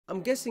I'm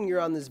guessing you're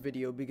on this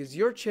video because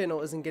your channel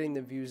isn't getting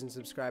the views and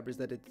subscribers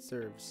that it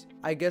deserves.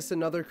 I guess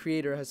another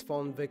creator has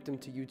fallen victim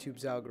to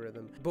YouTube's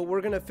algorithm, but we're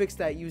gonna fix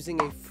that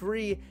using a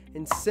free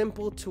and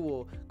simple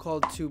tool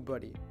called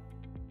Tubebuddy.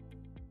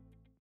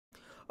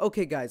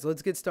 Okay guys,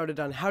 let's get started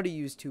on how to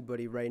use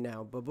Tubebuddy right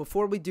now, but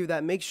before we do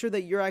that, make sure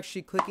that you're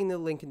actually clicking the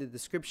link in the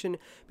description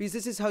because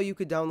this is how you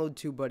could download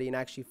Tubebuddy and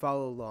actually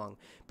follow along.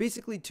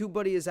 Basically,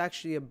 Tubebuddy is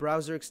actually a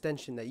browser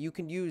extension that you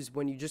can use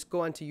when you just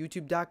go onto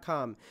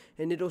youtube.com,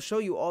 and it'll show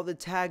you all the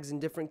tags and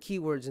different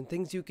keywords and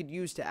things you could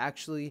use to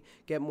actually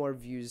get more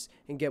views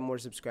and get more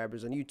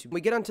subscribers on YouTube. When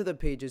we get onto the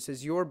page, it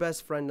says your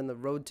best friend on the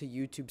road to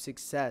YouTube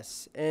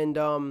success, and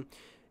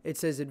it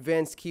says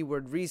advanced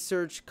keyword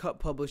research, cut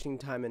publishing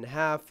time in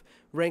half,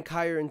 rank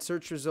higher in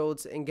search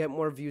results, and get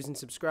more views and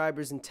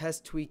subscribers, and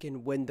test, tweak,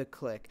 and win the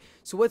click.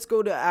 So let's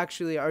go to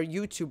actually our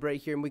YouTube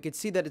right here, and we could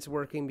see that it's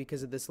working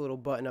because of this little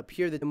button up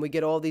here, and we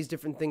get all these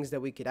different things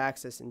that we could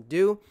access and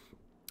do.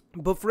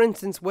 But for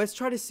instance, let's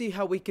try to see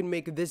how we can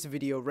make this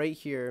video right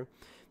here.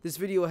 This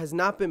video has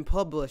not been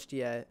published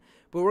yet,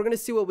 but we're going to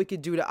see what we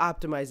could do to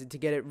optimize it to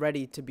get it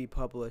ready to be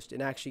published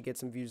and actually get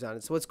some views on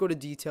it. So let's go to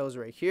details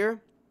right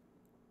here.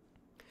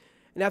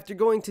 And after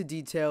going to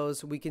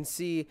details, we can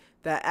see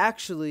that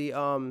actually,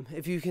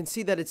 if you can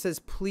see that it says,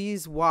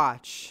 please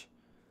watch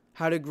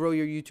how to grow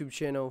your YouTube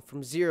channel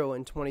from 0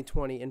 in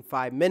 2020 in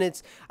 5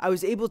 minutes. I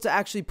was able to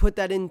actually put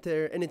that in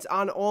there, and it's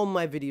on all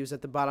my videos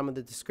at the bottom of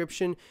the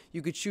description.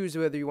 You could choose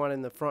whether you want it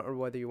in the front or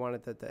whether you want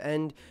it at the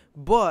end.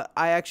 But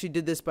I actually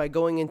did this by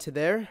going into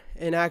there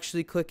and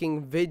actually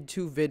clicking vid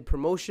to vid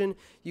promotion.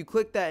 You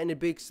click that and it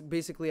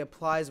basically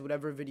applies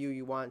whatever video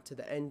you want to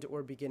the end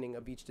or beginning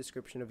of each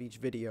description of each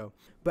video.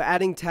 But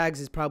adding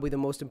tags is probably the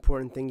most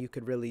important thing you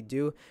could really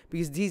do,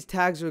 because these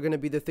tags are going to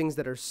be the things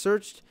that are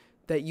searched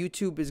that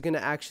YouTube is going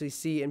to actually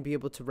see and be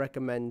able to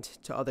recommend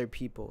to other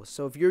people.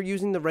 So if you're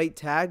using the right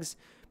tags,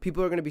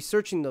 people are going to be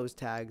searching those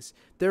tags.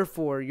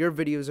 Therefore, your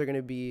videos are going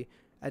to be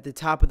at the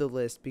top of the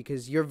list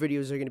because your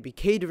videos are going to be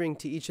catering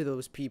to each of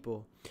those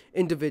people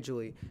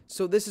individually.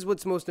 So this is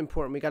what's most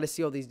important. We got to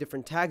see all these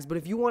different tags. But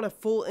if you want a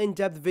full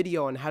in-depth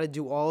video on how to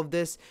do all of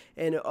this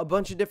and a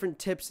bunch of different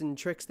tips and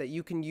tricks that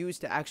you can use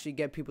to actually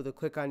get people to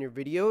click on your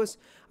videos,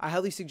 I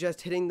highly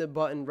suggest hitting the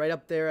button right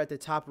up there at the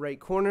top right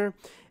corner,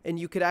 and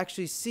you could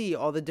actually see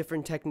all the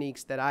different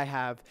techniques that I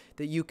have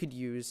that you could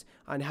use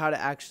on how to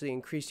actually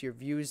increase your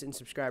views and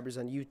subscribers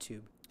on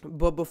YouTube.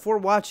 But before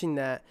watching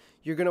that,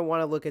 you're going to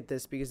want to look at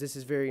this because this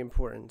is very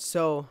important.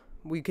 So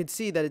we could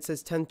see that it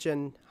says 10th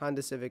gen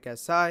Honda Civic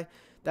Si.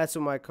 That's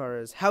what my car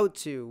is. How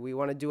to. We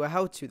want to do a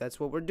how to.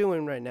 That's what we're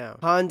doing right now.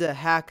 Honda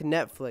hack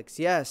Netflix.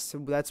 Yes,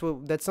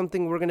 that's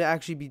something we're going to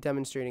actually be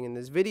demonstrating in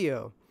this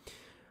video.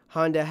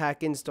 Honda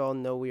hack install.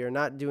 No, we are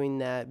not doing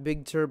that.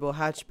 Big turbo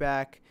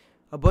hatchback.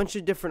 A bunch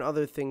of different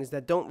other things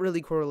that don't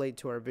really correlate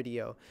to our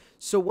video.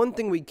 So one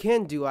thing we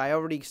can do, I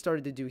already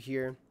started to do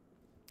here,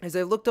 is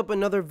I looked up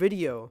another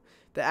video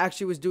that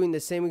actually was doing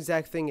the same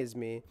exact thing as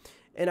me,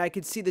 and I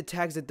could see the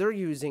tags that they're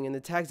using and the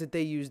tags that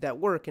they use that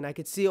work, and I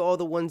could see all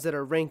the ones that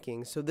are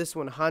ranking. So this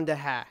one, Honda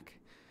hack,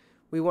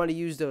 we want to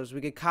use those.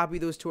 We could copy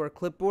those to our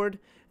clipboard,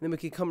 and then we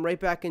could come right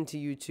back into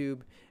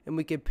YouTube and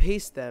we could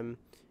paste them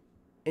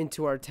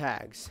into our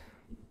tags.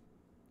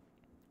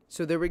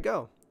 So there we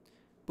go.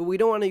 But we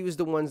don't want to use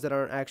the ones that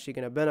aren't actually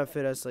going to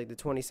benefit us, like the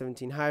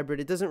 2017 hybrid.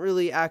 It doesn't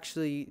really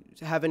actually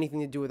have anything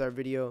to do with our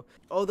video.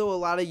 Although a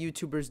lot of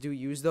YouTubers do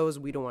use those,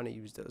 we don't want to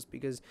use those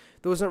because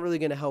those aren't really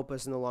going to help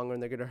us in the long run.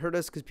 They're going to hurt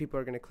us because people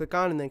are going to click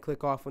on and then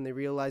click off when they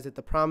realize that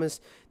the promise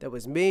that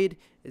was made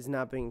is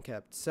not being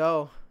kept.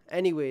 So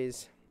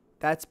anyways,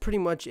 that's pretty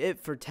much it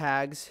for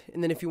tags.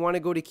 And then if you want to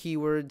go to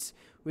keywords,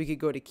 we could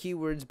go to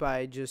keywords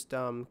by just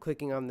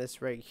clicking on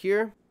this right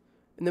here.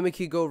 And then we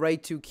could go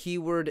right to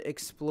Keyword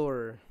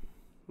Explorer.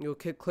 You'll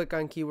click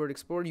on Keyword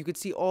Explorer. You could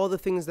see all the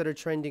things that are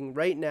trending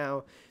right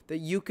now that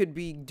you could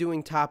be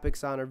doing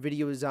topics on or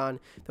videos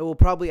on that will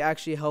probably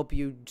actually help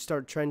you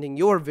start trending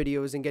your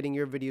videos and getting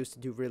your videos to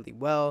do really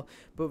well.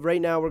 But right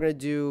now we're going to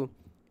do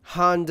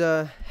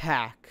Honda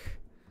hack.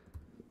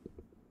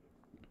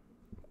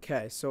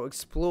 Okay, so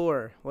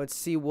explore. Let's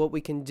see what we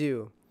can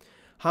do.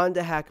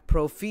 Honda hack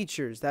pro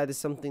features. That is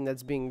something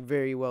that's being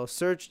very well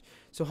searched.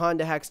 So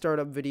Honda hack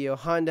startup video,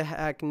 Honda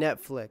hack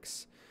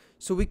Netflix.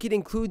 So we could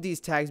include these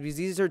tags because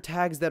these are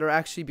tags that are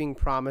actually being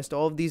promised.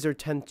 All of these are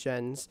 10th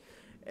gens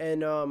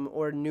and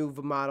or new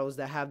models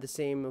that have the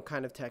same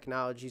kind of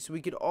technology. So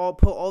we could all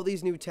put all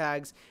these new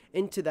tags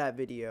into that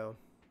video.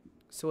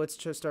 So let's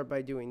just start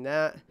by doing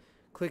that.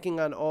 Clicking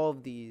on all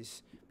of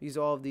these because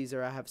all of these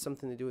have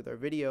something to do with our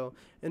video.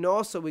 And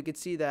also we could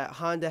see that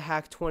Honda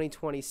hack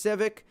 2020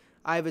 Civic.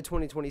 I have a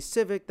 2020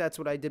 Civic. That's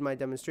what I did my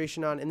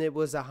demonstration on, and it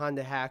was a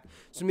Honda hack.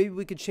 So maybe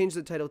we could change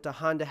the title to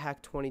Honda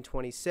hack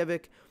 2020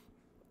 Civic.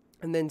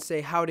 And then say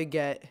how to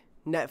get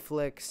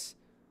Netflix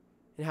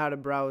and how to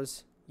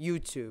browse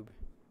YouTube.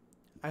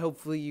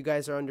 Hopefully you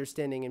guys are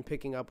understanding and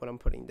picking up what I'm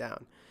putting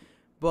down.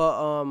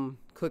 But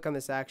click on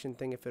this action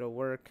thing if it'll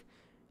work.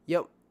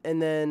 Yep. And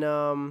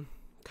then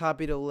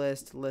copy the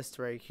list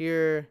right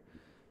here.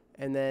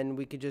 And then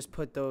we could just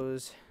put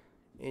those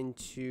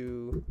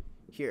into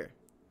here.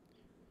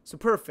 So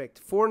perfect.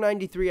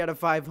 493 out of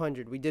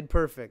 500. We did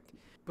perfect.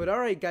 But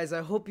alright guys,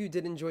 I hope you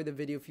did enjoy the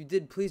video. If you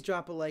did, please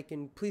drop a like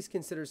and please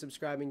consider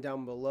subscribing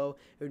down below.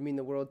 It would mean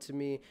the world to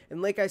me.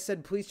 And like I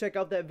said, please check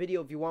out that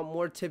video if you want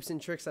more tips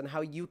and tricks on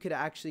how you could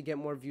actually get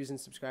more views and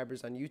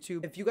subscribers on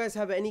YouTube. If you guys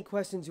have any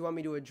questions you want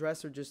me to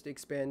address or just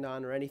expand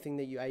on, or anything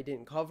that I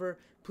didn't cover,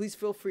 please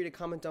feel free to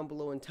comment down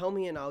below and tell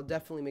me, and I'll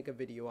definitely make a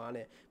video on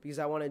it, because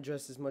I want to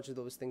address as much of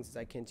those things as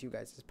I can to you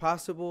guys as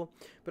possible.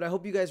 But I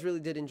hope you guys really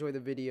did enjoy the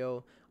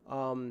video.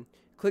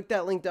 Click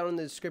that link down in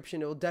the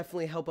description. It will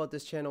definitely help out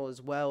this channel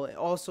as well.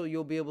 Also,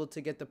 you'll be able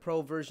to get the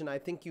pro version. I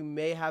think you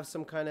may have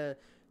some kind of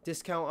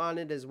discount on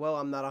it as well.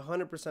 I'm not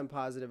 100%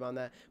 positive on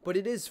that, but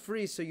it is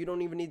free, so you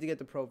don't even need to get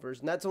the pro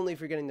version. That's only if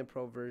you're getting the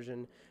pro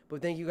version.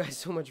 But thank you guys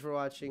so much for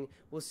watching.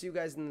 We'll see you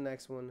guys in the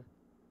next one.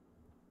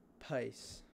 Peace.